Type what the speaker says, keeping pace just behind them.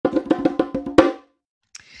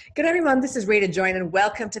Good everyone, this is Rita Joyne and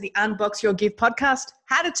welcome to the Unbox Your Gift podcast,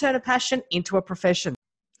 how to turn a passion into a profession.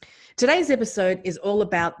 Today's episode is all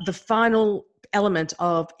about the final element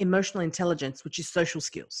of emotional intelligence, which is social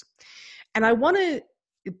skills. And I want to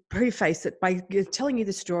preface it by telling you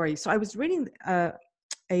the story. So I was reading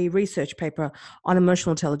a research paper on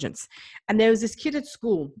emotional intelligence, and there was this kid at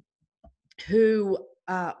school who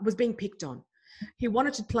was being picked on. He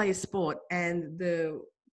wanted to play a sport, and the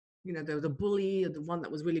bully or the one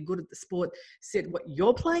that was really good at the sport said, "What,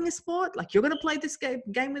 you're playing a sport? Like, you're going to play this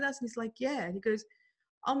game with us?" And he's like, "Yeah." And he goes,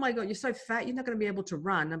 "Oh my God, you're so fat. You're not going to be able to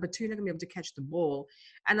run. Number two, you're not going to be able to catch the ball.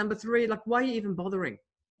 And number three, like, why are you even bothering?"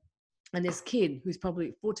 And this kid, who's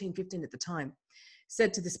probably 14, 15 at the time,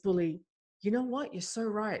 said to this bully, "You know what? You're so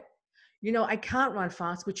right. I can't run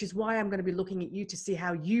fast, which is why I'm going to be looking at you to see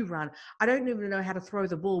how you run. I don't even know how to throw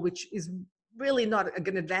the ball, which is really not a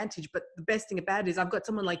good advantage. But the best thing about it is I've got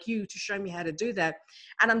someone like you to show me how to do that.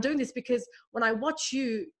 And I'm doing this because when I watch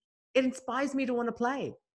you, it inspires me to want to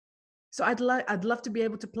play. So I'd love to be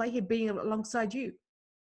able to play here being alongside you."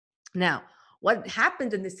 Now, what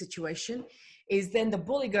happened in this situation is then the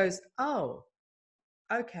bully goes, "Oh,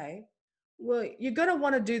 okay. Well, you're going to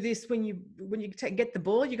want to do this when you get the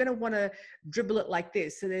ball. You're going to want to dribble it like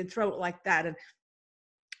this and then throw it like that." And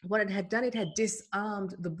what it had done, it had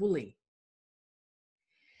disarmed the bully.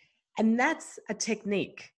 And that's a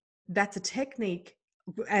technique.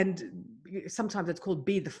 And sometimes it's called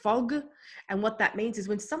be the fog. And what that means is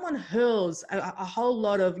when someone hurls a whole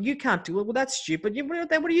lot of, "You can't do it. Well, that's stupid.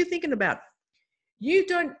 What are you thinking about?" You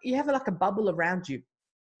have like a bubble around you.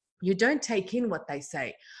 You don't take in what they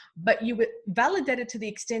say, but you validate it to the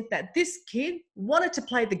extent that this kid wanted to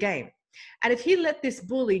play the game. And if he let this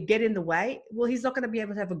bully get in the way, well, he's not going to be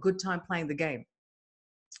able to have a good time playing the game.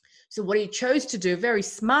 So what he chose to do very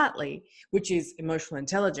smartly, which is emotional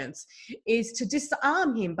intelligence, is to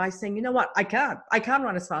disarm him by saying, "You know what? I can't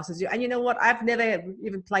run as fast as you. And you know what? I've never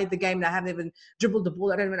even played the game. And I haven't even dribbled the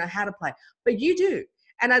ball. I don't even know how to play. But you do.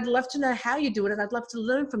 And I'd love to know how you do it. And I'd love to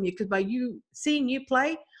learn from you, because by seeing you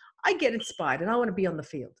play, I get inspired and I want to be on the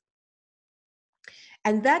field."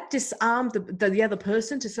 And that disarmed the other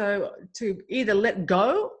person to either let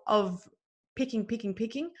go of picking,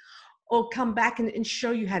 or come back and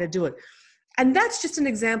show you how to do it. And that's just an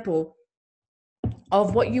example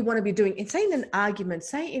of what you want to be doing. And say in an argument,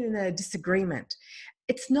 say in a disagreement,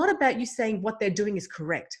 it's not about you saying what they're doing is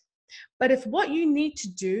correct. But if what you need to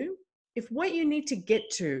get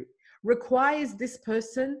to requires this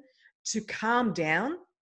person to calm down,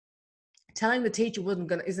 telling the teacher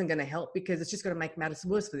isn't going to help, because it's just going to make matters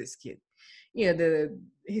worse for this kid. He's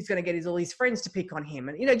going to get all his friends to pick on him,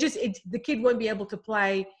 and the kid won't be able to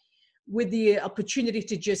play with the opportunity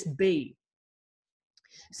to just be.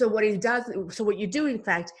 So what you do, in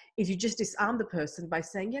fact, is you just disarm the person by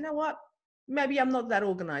saying, "You know what? Maybe I'm not that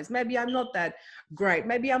organized. Maybe I'm not that great.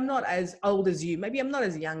 Maybe I'm not as old as you. Maybe I'm not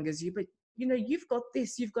as young as you. But you've got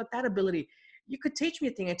this. You've got that ability. You could teach me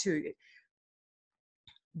a thing or two."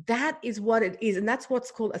 That is what it is. And that's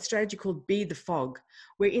what's called a strategy called be the fog,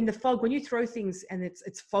 where in the fog, when you throw things and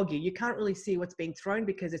it's foggy, you can't really see what's being thrown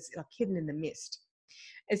because it's like hidden in the mist.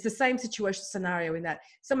 It's the same scenario in that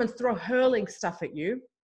someone's hurling stuff at you,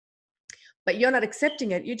 but you're not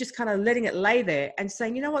accepting it. You're just kind of letting it lay there and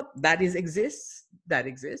saying, "You know what? That exists.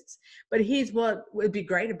 But here's what would be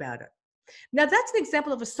great about it." Now, that's an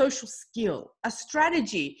example of a social skill, a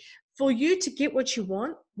strategy for you to get what you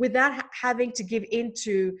want without having to give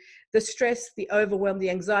into the stress, the overwhelm, the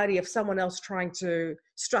anxiety of someone else trying to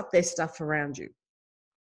strut their stuff around you.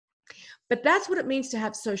 But that's what it means to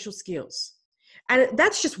have social skills. And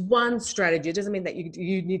that's just one strategy. It doesn't mean that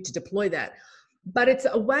you need to deploy that. But it's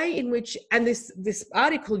a way in which, and this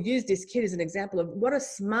article used this kid as an example of what a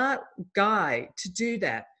smart guy to do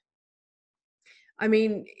that. I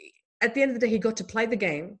mean, at the end of the day, he got to play the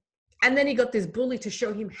game. And then he got this bully to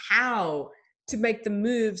show him how to make the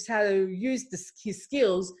moves, how to use his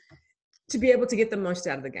skills to be able to get the most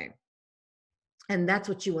out of the game. And that's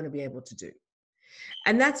what you want to be able to do.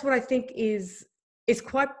 And that's what I think is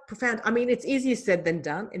quite profound. I mean, it's easier said than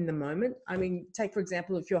done in the moment. I mean, take, for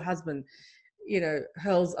example, if your husband,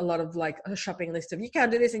 hurls a lot of like a shopping list of "you can't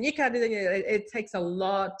do this and you can't do that." It takes a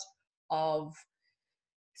lot of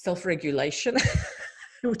self-regulation,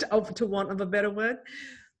 to want of a better word,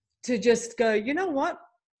 to just go, "You know what?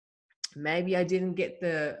 Maybe I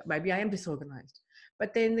am disorganized."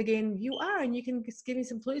 But then again, you are, and you can just give me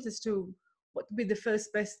some clues as to what would be the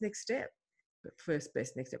first best next step.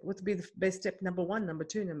 What would be the best step? Number one, number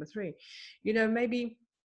two, number three. Maybe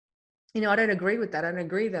I don't agree with that. I don't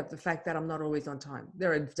agree that the fact that I'm not always on time.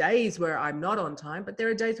 There are days where I'm not on time, but there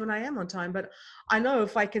are days when I am on time. But I know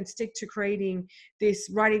if I can stick to writing this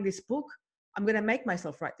book, I'm going to make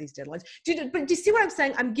myself write these deadlines. But do you see what I'm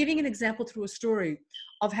saying? I'm giving an example through a story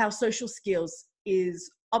of how social skills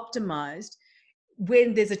is optimized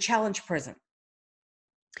when there's a challenge present.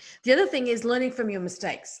 The other thing is learning from your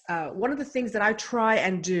mistakes. One of the things that I try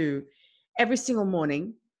and do every single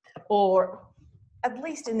morning, or at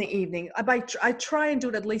least in the evening, I try and do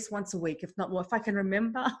it at least once a week, if not more. If I can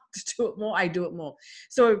remember to do it more, I do it more.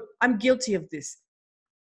 So I'm guilty of this,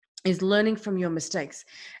 is learning from your mistakes.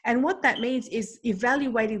 And what that means is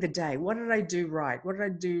evaluating the day. What did I do right? What did I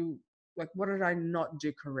do? Like, what did I not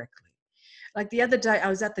do correctly? Like the other day I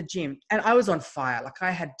was at the gym and I was on fire. Like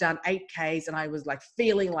I had done 8Ks and I was like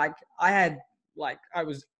feeling like I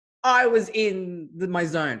was in my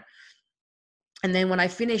zone. And then when I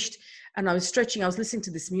finished and I was stretching, I was listening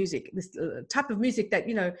to this music, this type of music that,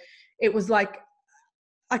 it was like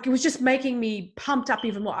it was just making me pumped up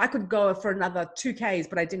even more. I could go for another 2Ks,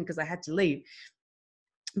 but I didn't because I had to leave.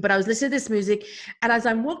 But I was listening to this music, and as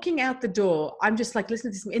I'm walking out the door, I'm just like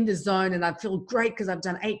listening to this in the zone, and I feel great because I've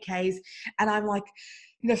done 8Ks, and I'm like,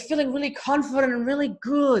 feeling really confident and really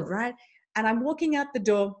good, right? And I'm walking out the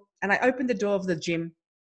door, and I open the door of the gym,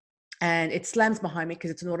 and it slams behind me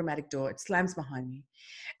because it's an automatic door. It slams behind me,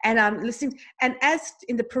 and I'm listening, and as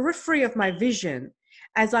in the periphery of my vision,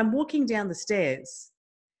 as I'm walking down the stairs,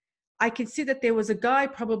 I can see that there was a guy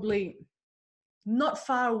probably not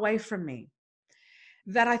far away from me,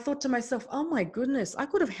 that I thought to myself, oh my goodness, I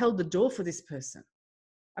could have held the door for this person.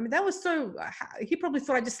 I mean, that was so, he probably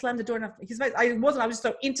thought I just slammed the door enough. I wasn't, I was just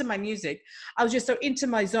so into my music. I was just so into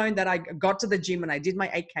my zone that I got to the gym and I did my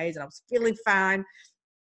 8Ks and I was feeling fine.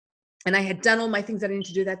 And I had done all my things that I needed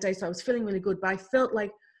to do that day. So I was feeling really good, but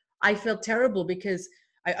I felt terrible because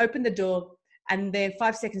I opened the door and then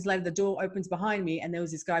 5 seconds later, the door opens behind me and there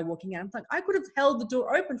was this guy walking out. I'm like, I could have held the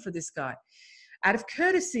door open for this guy out of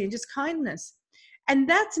courtesy and just kindness. And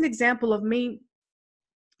that's an example of me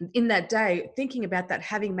in that day thinking about that,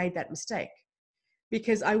 having made that mistake,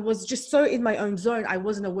 because I was just so in my own zone. I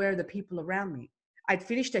wasn't aware of the people around me. I'd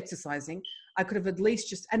finished exercising. I could have at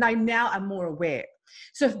least and I now am more aware.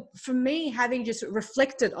 So for me, having just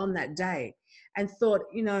reflected on that day and thought,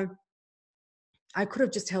 I could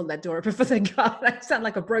have just held that door open for the guy. I sound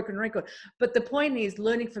like a broken record. But the point is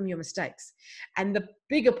learning from your mistakes. And the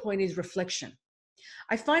bigger point is reflection.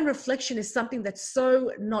 I find reflection is something that's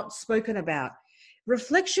so not spoken about.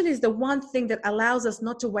 Reflection is the one thing that allows us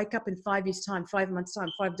not to wake up in 5 years' time, 5 months' time,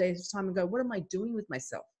 5 days' time and go, what am I doing with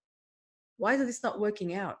myself? Why is this not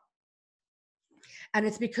working out? And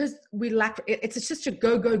it's because we lack, it's just a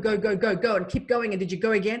go, go, go, go, go, go, and keep going. And did you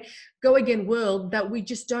go again? Go again world, that we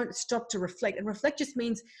just don't stop to reflect. And reflect just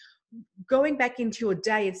means going back into your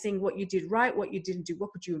day and seeing what you did right, what you didn't do,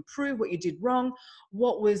 what could you improve, what you did wrong,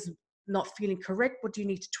 what was not feeling correct, what do you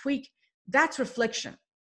need to tweak. That's reflection.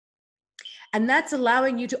 And that's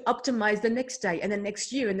allowing you to optimize the next day and the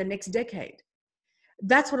next year and the next decade.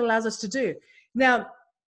 That's what allows us to do. Now,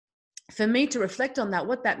 for me to reflect on that,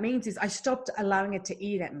 what that means is I stopped allowing it to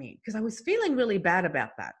eat at me because I was feeling really bad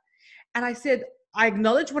about that. And I said, I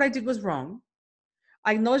acknowledge what I did was wrong.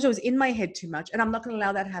 I acknowledge I was in my head too much, and I'm not going to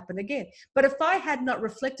allow that to happen again. But if I had not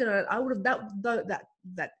reflected on it, I would have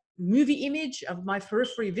that movie image of my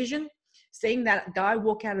periphery vision, seeing that guy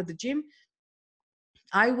walk out of the gym,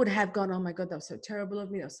 I would have gone, oh my God, that was so terrible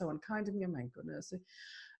of me. That was so unkind of me. Oh my goodness.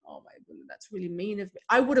 Oh my goodness, that's really mean of me.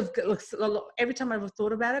 I would have, every time I ever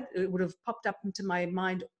thought about it, it would have popped up into my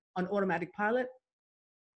mind on automatic pilot.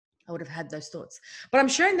 I would have had those thoughts. But I'm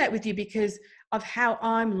sharing that with you because of how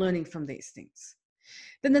I'm learning from these things.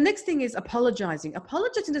 Then the next thing is apologizing.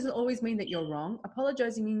 Apologizing doesn't always mean that you're wrong.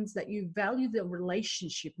 Apologizing means that you value the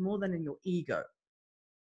relationship more than in your ego.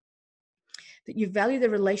 That you value the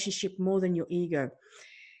relationship more than your ego.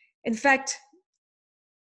 In fact,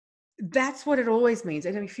 that's what it always means.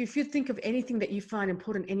 And if you think of anything that you find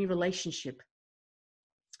important in any relationship,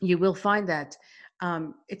 you will find that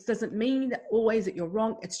it doesn't mean that always that you're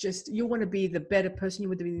wrong. It's just you want to be the better person. You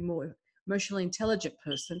want to be the more emotionally intelligent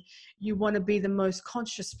person. You want to be the most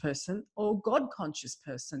conscious person or God conscious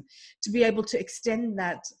person to be able to extend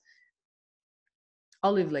that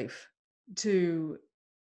olive leaf to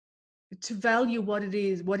value what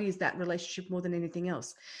is that relationship more than anything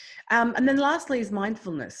else. And then lastly is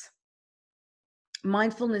mindfulness.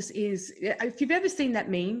 Mindfulness is, if you've ever seen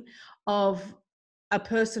that meme of a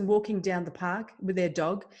person walking down the park with their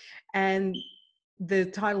dog and the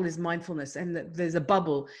title is mindfulness and there's a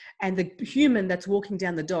bubble and the human that's walking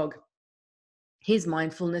down the dog His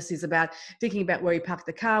mindfulness is about thinking about where he parked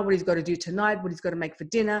the car, what he's got to do tonight, what he's got to make for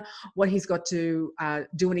dinner, what he's got to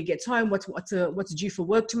do when he gets home, what's due for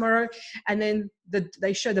work tomorrow. And then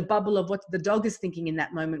they show the bubble of what the dog is thinking in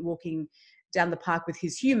that moment, walking down the park with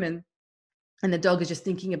his human. And the dog is just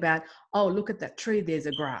thinking about, oh, look at that tree, there's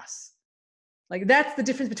a grass. Like, that's the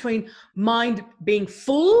difference between mind being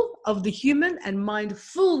full of the human and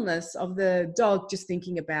mindfulness of the dog just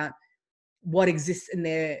thinking about what exists in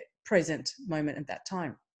their present moment at that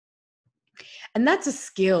time. And that's a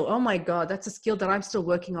skill. Oh my God, that's a skill that I'm still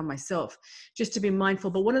working on myself, just to be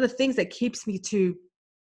mindful. But one of the things that keeps me to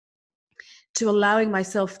allowing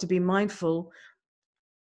myself to be mindful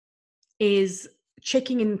is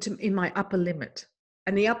checking in my upper limit.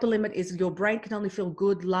 And the upper limit is your brain can only feel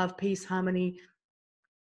good, love, peace, harmony,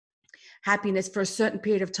 happiness for a certain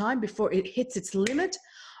period of time before it hits its limit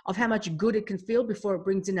of how much good it can feel, before it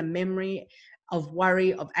brings in a memory of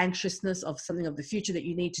worry, of anxiousness, of something of the future that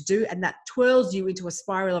you need to do. And that twirls you into a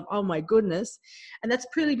spiral of, oh my goodness. And that's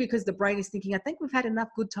purely because the brain is thinking, I think we've had enough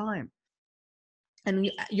good time.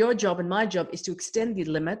 And your job and my job is to extend the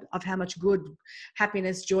limit of how much good,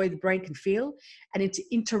 happiness, joy the brain can feel, and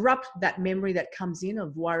to interrupt that memory that comes in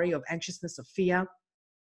of worry, of anxiousness, of fear,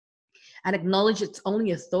 and acknowledge it's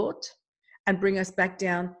only a thought, and bring us back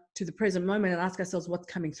down to the present moment and ask ourselves what's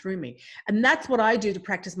coming through me. And that's what I do to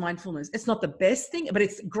practice mindfulness. It's not the best thing, but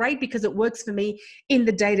it's great because it works for me in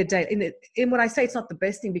the day-to-day. In when I say it's not the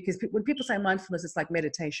best thing, because when people say mindfulness, it's like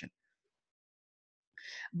meditation.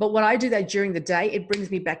 But when I do that during the day, it brings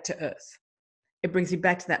me back to earth. It brings me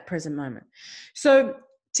back to that present moment. So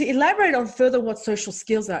to elaborate on further what social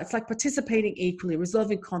skills are, it's like participating equally,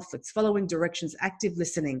 resolving conflicts, following directions, active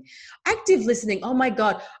listening. Active listening, oh my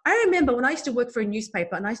God. I remember when I used to work for a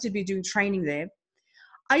newspaper and I used to be doing training there,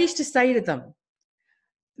 I used to say to them,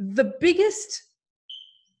 the biggest,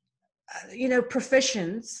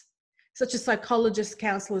 professions, such as psychologists,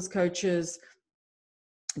 counselors, coaches,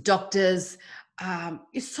 doctors,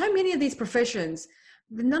 is so many of these professions,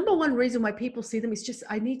 the number one reason why people see them is just,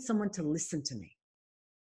 I need someone to listen to me.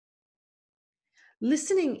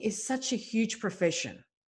 Listening is such a huge profession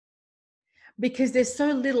because there's so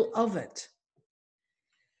little of it.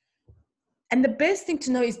 And the best thing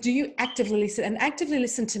to know is, do you actively listen? And actively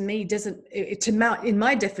listen to me in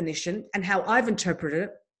my definition and how I've interpreted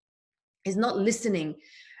it, is not listening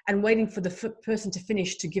and waiting for the person to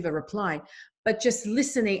finish to give a reply, but just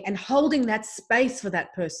listening and holding that space for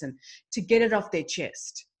that person to get it off their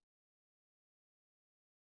chest.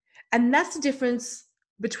 And that's the difference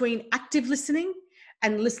between active listening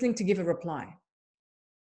and listening to give a reply.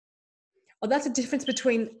 Or that's the difference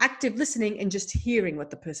between active listening and just hearing what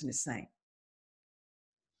the person is saying.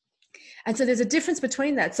 And so there's a difference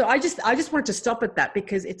between that. So I just wanted to stop at that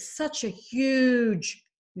because it's such a huge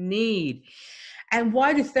need. And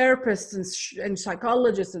why do therapists and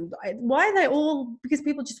psychologists, and why are they all? Because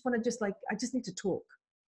people just want to I just need to talk.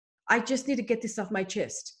 I just need to get this off my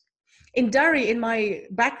chest. In Dari, in my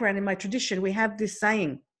background, in my tradition, we have this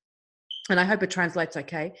saying, and I hope it translates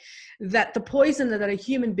okay, that the poison that a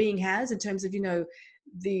human being has in terms of,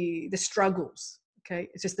 the struggles, okay,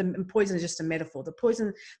 it's just poison is just a metaphor. The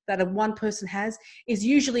poison that one person has is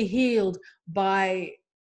usually healed by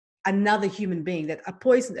another human being. That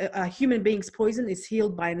a human being's poison is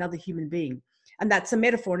healed by another human being. And that's a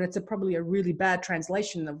metaphor, and it's probably a really bad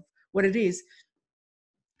translation of what it is.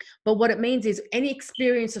 But what it means is any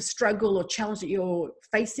experience of struggle or challenge that you're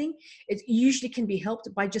facing, it usually can be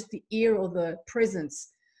helped by just the ear or the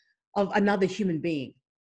presence of another human being.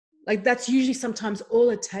 Like, that's usually sometimes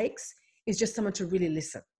all it takes is just someone to really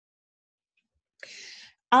listen.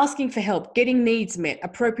 Asking for help, getting needs met,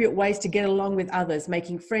 appropriate ways to get along with others,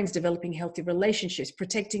 making friends, developing healthy relationships,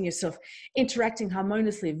 protecting yourself, interacting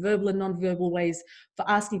harmoniously, verbal and non-verbal ways for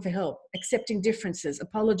asking for help, accepting differences,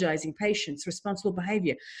 apologizing, patience, responsible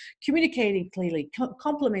behavior, communicating clearly,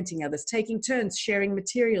 complimenting others, taking turns, sharing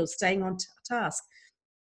materials, staying on task.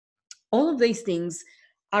 All of these things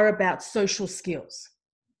are about social skills.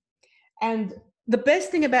 And the best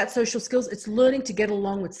thing about social skills, it's learning to get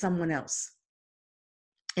along with someone else.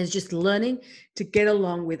 It's just learning to get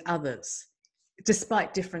along with others,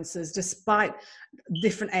 despite differences, despite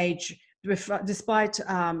different age, despite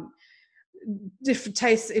different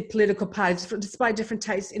tastes in political parties, despite different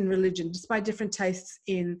tastes in religion, despite different tastes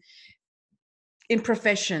in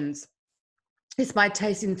professions, despite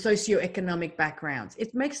tastes in socioeconomic backgrounds.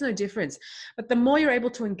 It makes no difference. But the more you're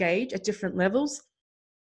able to engage at different levels,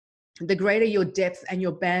 the greater your depth and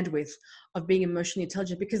your bandwidth of being emotionally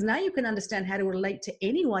intelligent, because now you can understand how to relate to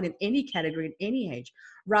anyone in any category, in any age,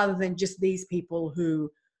 rather than just these people who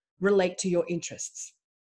relate to your interests.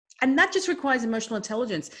 And that just requires emotional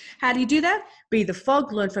intelligence. How do you do that? Be the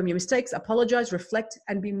fog, learn from your mistakes, apologize, reflect,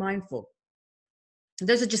 and be mindful.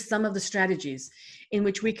 Those are just some of the strategies in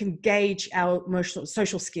which we can gauge our emotional,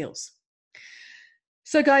 social skills.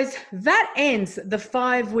 So guys, that ends the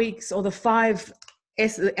 5 weeks or the 5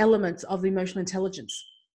 elements of the emotional intelligence.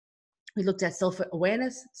 We looked at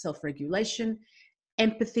self-awareness, self-regulation,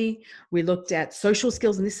 empathy. We looked at social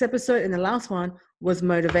skills in this episode, and the last one was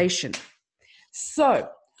motivation. So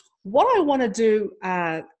what I want to do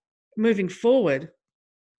moving forward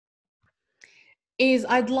is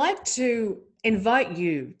I'd like to invite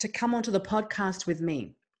you to come onto the podcast with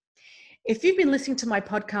me. If you've been listening to my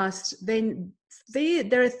podcast, then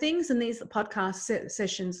there are things in these podcast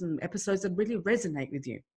sessions and episodes that really resonate with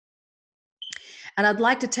you. And I'd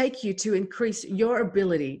like to take you to increase your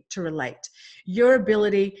ability to relate, your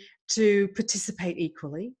ability to participate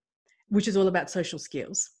equally, which is all about social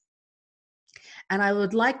skills. And I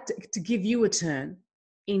would like to give you a turn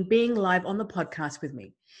in being live on the podcast with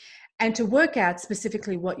me and to work out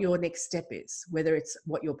specifically what your next step is, whether it's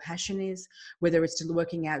what your passion is, whether it's to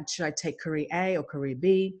working out, should I take career A or career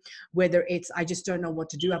B, whether it's, I just don't know what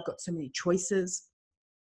to do, I've got so many choices,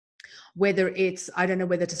 whether it's, I don't know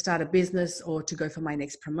whether to start a business or to go for my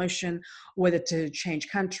next promotion, whether to change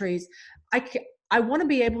countries. I want to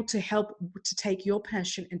be able to help to take your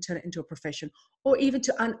passion and turn it into a profession, or even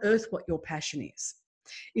to unearth what your passion is.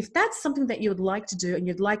 If that's something that you would like to do and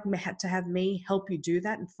you'd like to have me help you do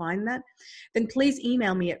that and find that, then please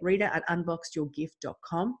email me at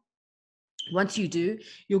rita@unboxedyourgift.com. Once you do,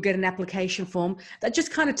 you'll get an application form that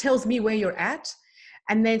just kind of tells me where you're at.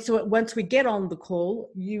 And then so once we get on the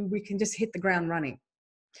call, we can just hit the ground running.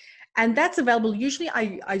 And that's available. Usually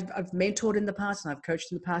I've mentored in the past and I've coached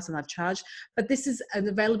in the past and I've charged, but this is an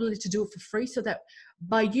availability to do it for free, so that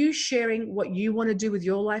by you sharing what you want to do with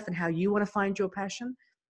your life and how you want to find your passion,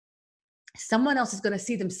 someone else is going to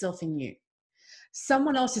see themselves in you.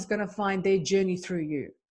 Someone else is going to find their journey through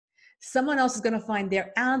you. Someone else is going to find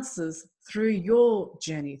their answers through your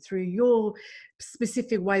journey, through your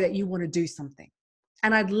specific way that you want to do something.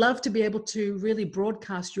 And I'd love to be able to really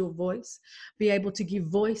broadcast your voice, be able to give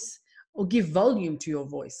voice or give volume to your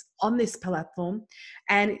voice on this platform.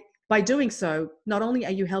 And by doing so, not only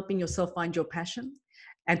are you helping yourself find your passion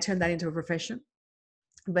and turn that into a profession,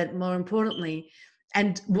 but more importantly,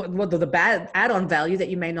 and what the bad add-on value that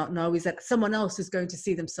you may not know is that someone else is going to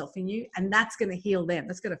see themselves in you, and that's going to heal them.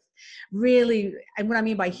 That's going to really, and what I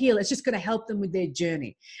mean by heal, it's just going to help them with their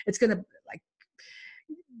journey. It's going to, like,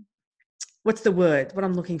 what's the word, what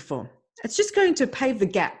I'm looking for? It's just going to pave the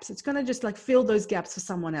gaps. It's going to just like fill those gaps for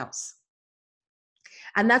someone else.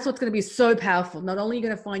 And that's what's going to be so powerful. Not only are you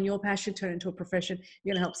going to find your passion, turn it into a profession,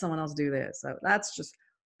 you're going to help someone else do theirs. So that's just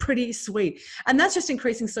pretty sweet. And that's just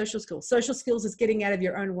increasing social skills. Social skills is getting out of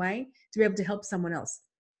your own way to be able to help someone else.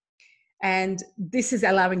 And this is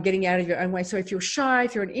allowing getting out of your own way. So if you're shy,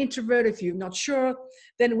 if you're an introvert, if you're not sure,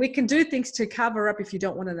 then we can do things to cover up if you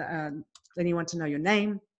don't want anyone to know your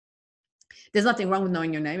name. There's nothing wrong with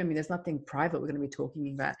knowing your name. I mean, there's nothing private we're going to be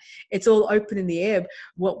talking about. It's all open in the air,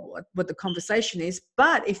 what the conversation is.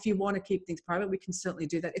 But if you want to keep things private, we can certainly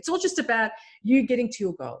do that. It's all just about you getting to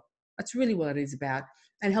your goal. That's really what it is about,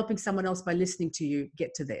 and helping someone else by listening to you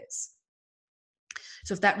get to theirs.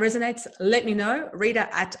 So if that resonates, let me know,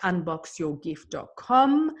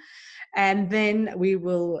 rita@unboxyourgift.com. And then we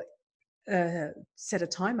will set a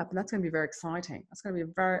time up, and that's going to be very exciting. That's going to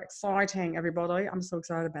be very exciting, everybody. I'm so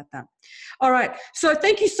excited about that. All right. So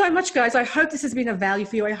thank you so much, guys. I hope this has been of value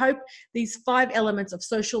for you. I hope these 5 elements of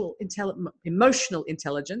emotional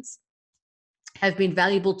intelligence have been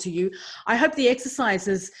valuable to you. I hope the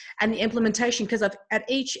exercises and the implementation, because at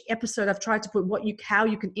each episode I've tried to put how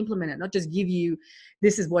you can implement it, not just give you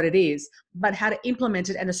this is what it is, but how to implement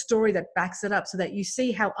it and a story that backs it up, so that you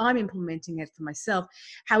see how I'm implementing it for myself,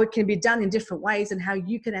 how it can be done in different ways, and how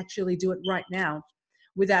you can actually do it right now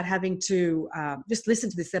without having to just listen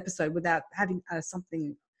to this episode, without having a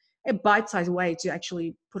bite-sized way to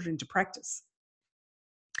actually put it into practice.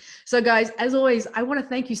 So guys, as always, I want to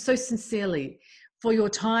thank you so sincerely for your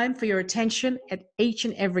time, for your attention at each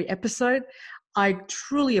and every episode. I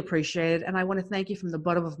truly appreciate it. And I want to thank you from the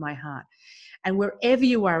bottom of my heart. And wherever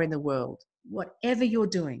you are in the world, whatever you're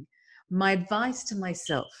doing, my advice to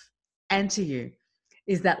myself and to you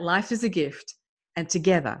is that life is a gift, and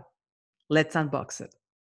together, let's unbox it.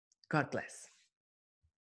 God bless.